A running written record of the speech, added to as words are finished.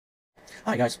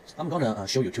Hi guys, I'm gonna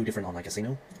show you two different online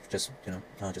casino. Just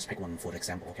just pick one for the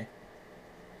example, okay?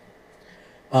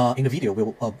 In the video,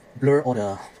 we'll blur all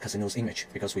the casinos' image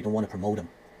because we don't want to promote them,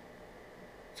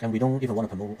 and we don't even want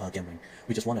to promote gambling.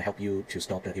 We just want to help you to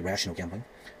stop the irrational gambling.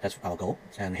 That's our goal.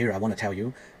 And here I want to tell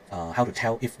you how to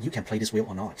tell if you can play this wheel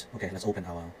or not. Okay, let's open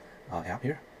our app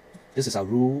here. This is our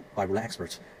Rool by Roulette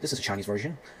Experts. This is a Chinese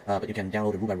version, but you can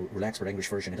download the Rool by Roulette Expert English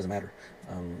version. It doesn't matter.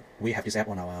 We have this app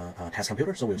on our test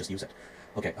computer, so we'll just use it.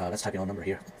 Okay, let's type in our number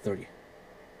here: 30,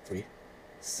 3,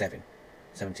 7,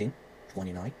 17,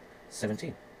 29,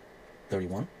 17,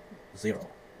 31, 0,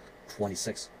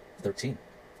 26, 13,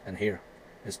 and here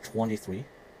is 23,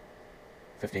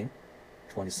 15,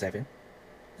 27,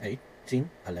 18,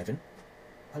 11,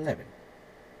 11,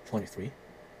 23,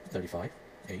 35,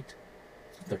 8,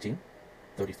 13,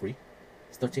 33,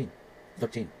 13,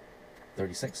 13,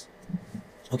 36.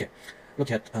 Okay,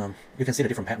 look at, you can see the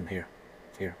different pattern here,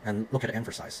 and look at the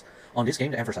emphasis. On this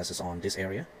game, the emphasis is on this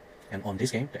area, and on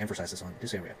this game, the emphasis is on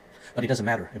this area. But it doesn't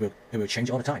matter, it will change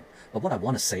all the time. But what I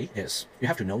want to say is, you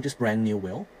have to know this brand new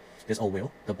wheel, this old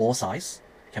wheel, the ball size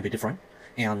can be different,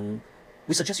 and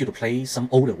we suggest you to play some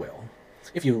older wheel.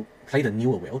 If you play the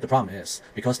newer wheel, the problem is,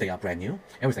 because they are brand new,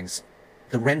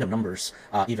 the random numbers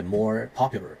are even more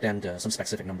popular than some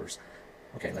specific numbers.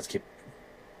 Okay, let's keep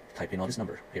typing all this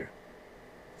number here.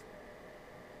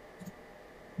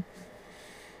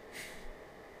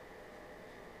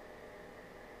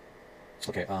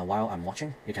 Okay, while I'm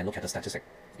watching, you can look at the statistic.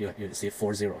 You see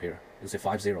 40 here, you see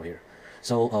 50 here.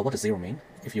 So what does 0 mean?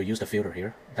 If you use the filter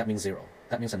here, that means 0.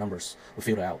 That means the numbers will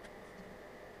filter out.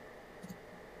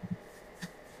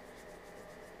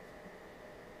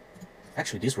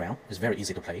 Actually, this round is very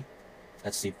easy to play.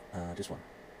 Let's see this one.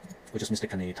 We just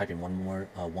mistakenly type in one more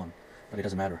 1, but it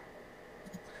doesn't matter.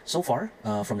 So far,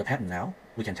 from the pattern now,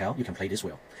 we can tell you can play this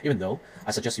wheel, even though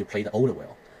I suggest you play the older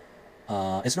wheel.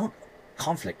 It's not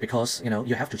conflict because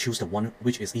you have to choose the one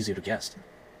which is easier to guess.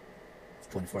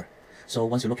 24. So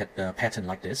once you look at the pattern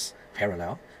like this,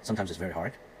 parallel, sometimes it's very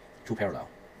hard. 2 parallel.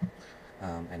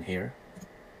 And here,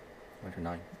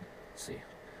 29. Let's see.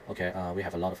 Okay, we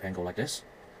have a lot of angle like this.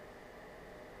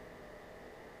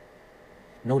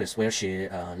 Notice where she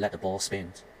let the ball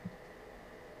spin.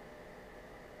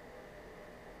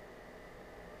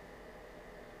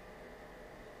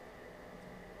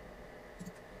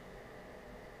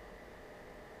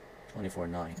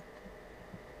 $24.9.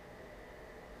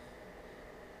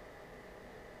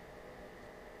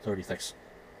 $36.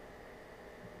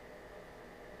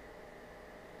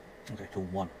 Okay, to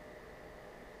 1.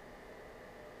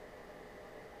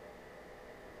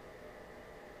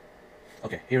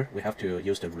 Okay, here we have to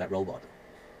use the roulette robot.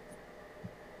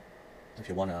 If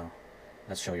you wanna,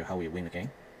 let's show you how we win the game.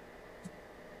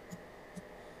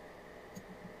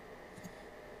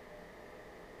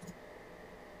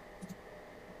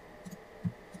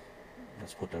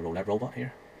 Let's put the roulette robot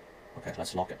here. Okay,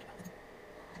 let's lock it.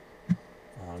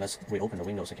 Let's reopen the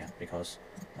windows again because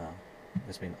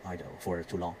it's been idle for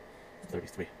too long.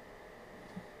 33.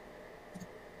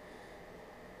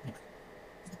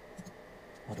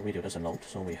 Well, the video doesn't load,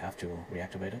 so we have to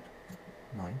reactivate it.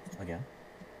 9 again.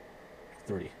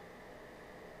 30.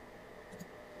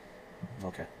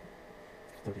 Okay.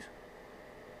 30.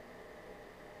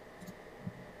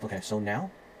 Okay, so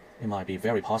now it might be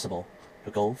very possible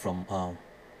to go from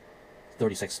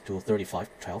 36 to 35,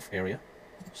 12 area.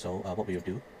 So what we will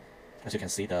do, as you can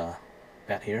see the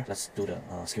bet here, let's do the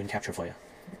screen capture for you.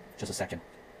 Just a second.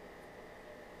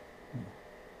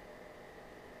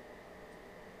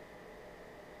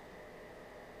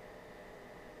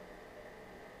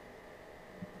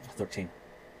 13.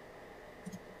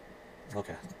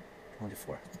 Okay,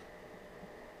 24.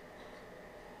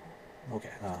 Okay,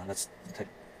 let's take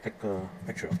a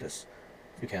picture of this.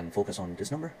 You can focus on this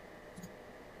number.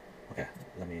 Okay,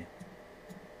 let me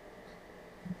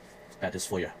add this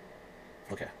for you.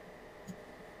 Okay,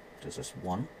 this is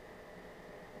 1,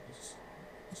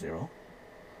 0,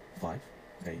 5,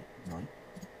 8, 9.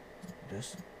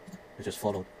 This, we just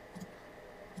followed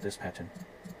this pattern.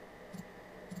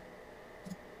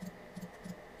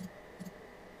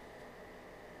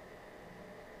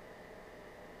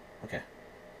 Okay.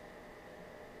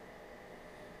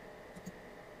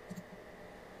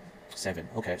 7.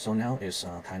 Okay, so now it's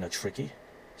kind of tricky.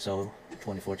 So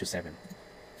 24 to 7.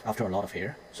 After a lot of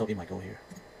here, so it might go here.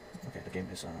 Okay, the game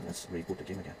is, let's reboot the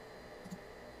game again.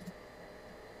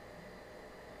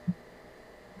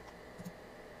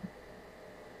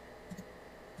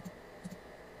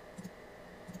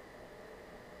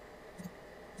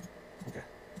 Okay,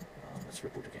 let's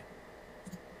reboot again.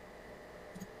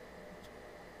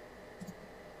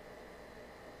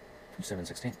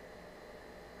 716.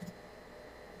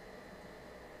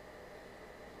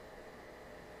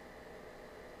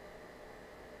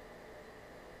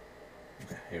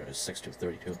 Okay, here is 6 to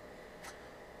 32.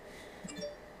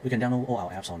 We can download all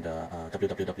our apps on the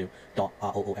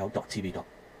www.rool.tv.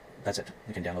 That's it.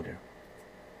 You can download there.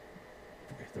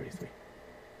 Okay, 33.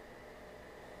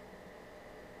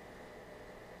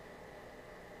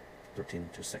 Thirteen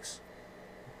to 6.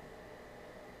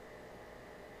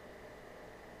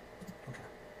 Okay.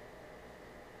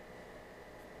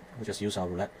 We'll just use our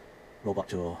roulette robot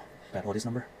to bet all this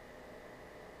number.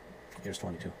 Here's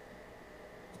 22.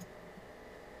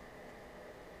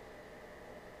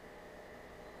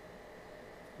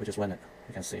 We just win it,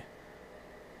 you can see.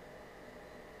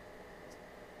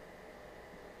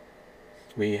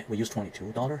 We use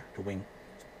 $22 to win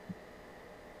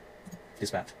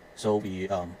this bet. So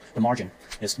the margin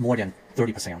is more than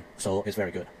 30%, so it's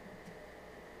very good.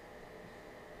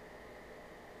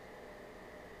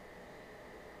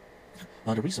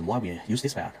 The reason why we use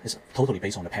this bet is totally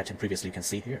based on the pattern previously you can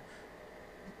see here.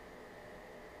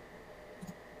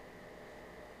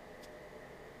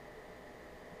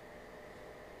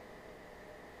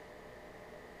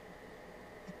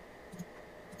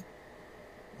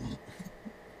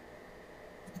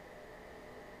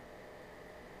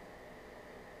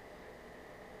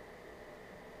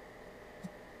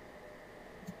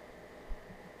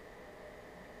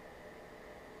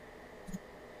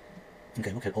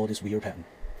 Okay, look at all this weird pattern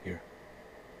here.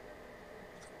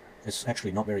 It's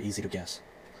actually not very easy to guess,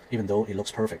 even though it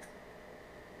looks perfect.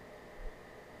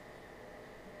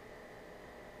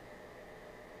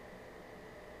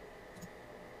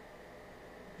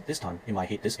 This time, it might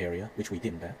hit this area, which we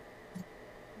didn't bet.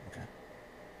 Okay,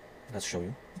 let's show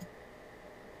you.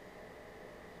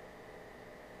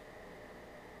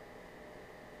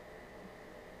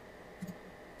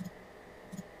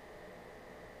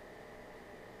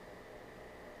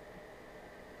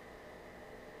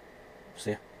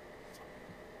 See?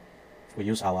 We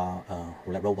use our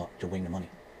roulette robot to win the money.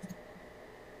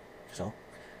 So,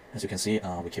 as you can see,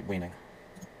 we keep winning.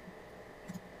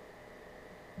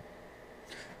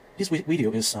 This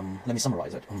video is, let me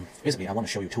summarize it. Basically, I want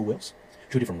to show you two wheels,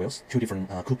 two different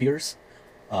croupiers.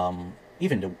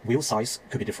 Even the wheel size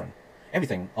could be different.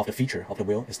 Everything of the feature of the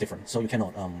wheel is different, so you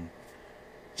cannot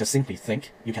just simply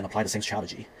think you can apply the same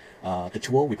strategy. The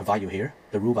tool we provide you here,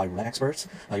 the Rool by Roulette experts,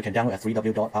 you can download at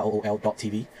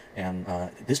www.rool.tv, and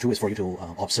this tool is for you to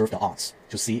observe the odds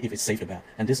to see if it's safe to bet.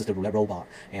 And this is the roulette robot,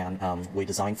 and we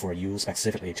designed for you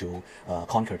specifically to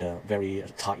conquer the very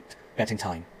tight betting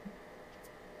time.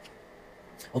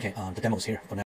 Okay, the demo is here for now.